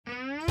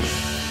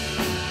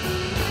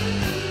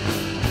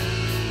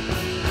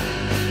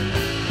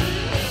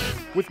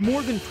With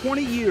more than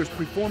 20 years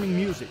performing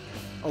music,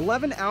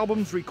 11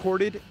 albums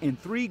recorded, and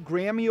 3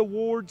 Grammy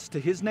Awards to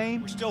his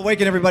name, We're still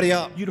waking everybody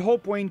up. you'd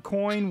hope Wayne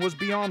Coyne was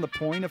beyond the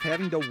point of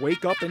having to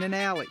wake up in an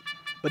alley.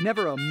 But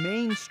never a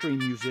mainstream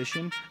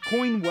musician,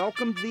 Coyne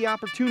welcomed the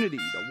opportunity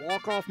to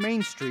walk off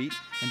Main Street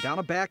and down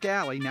a back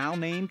alley now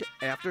named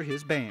after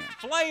his band.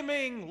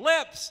 Flaming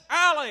Lips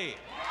Alley!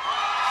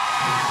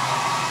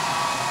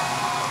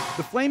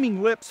 The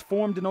Flaming Lips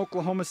formed in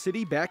Oklahoma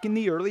City back in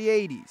the early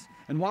 80s,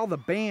 and while the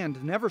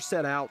band never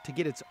set out to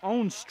get its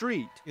own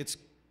street, It's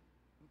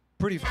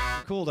pretty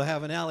cool to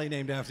have an alley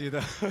named after you,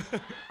 though.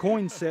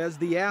 Coyne says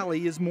the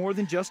alley is more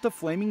than just a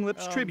Flaming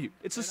Lips tribute.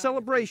 It's a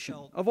celebration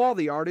of all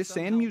the artists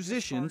and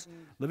musicians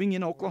living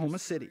in Oklahoma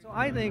City. So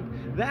I think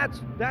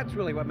that's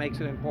really what makes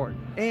it important.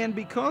 And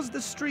because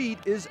the street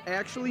is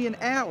actually an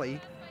alley,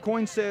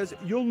 Coyne says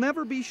you'll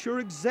never be sure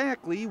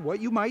exactly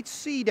what you might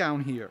see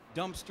down here,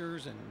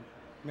 Dumpsters and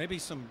maybe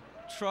some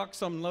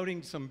trucks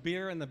unloading some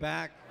beer in the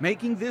back.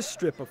 making this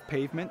strip of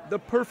pavement the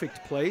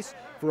perfect place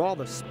for all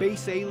the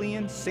space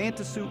alien,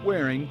 Santa suit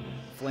wearing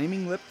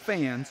Flaming Lip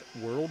fans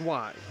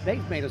worldwide.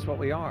 They've made us what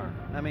we are.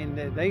 I mean,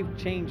 they've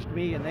changed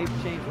me and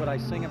they've changed what I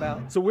sing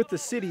about. So with the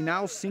city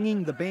now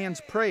singing the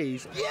band's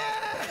praise,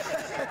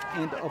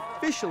 and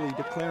officially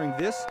declaring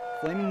this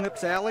Flaming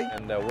Lips Alley,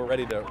 And we're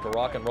ready to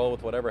rock and roll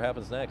with whatever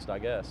happens next, I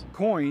guess.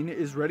 Coyne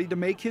is ready to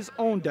make his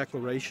own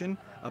declaration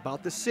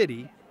about the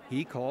city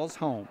he calls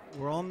home.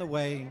 We're on the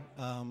way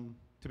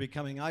to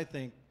becoming, I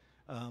think,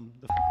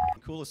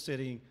 the coolest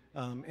city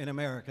in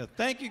America.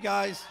 Thank you,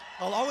 guys.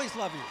 I'll always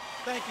love you.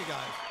 Thank you,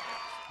 guys.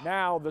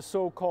 Now, the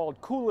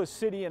so-called coolest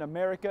city in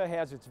America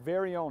has its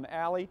very own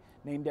alley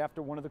named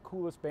after one of the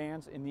coolest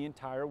bands in the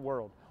entire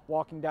world.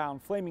 Walking down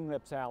Flaming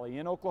Lips Alley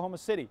in Oklahoma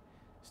City,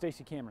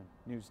 Stacey Cameron,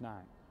 News 9.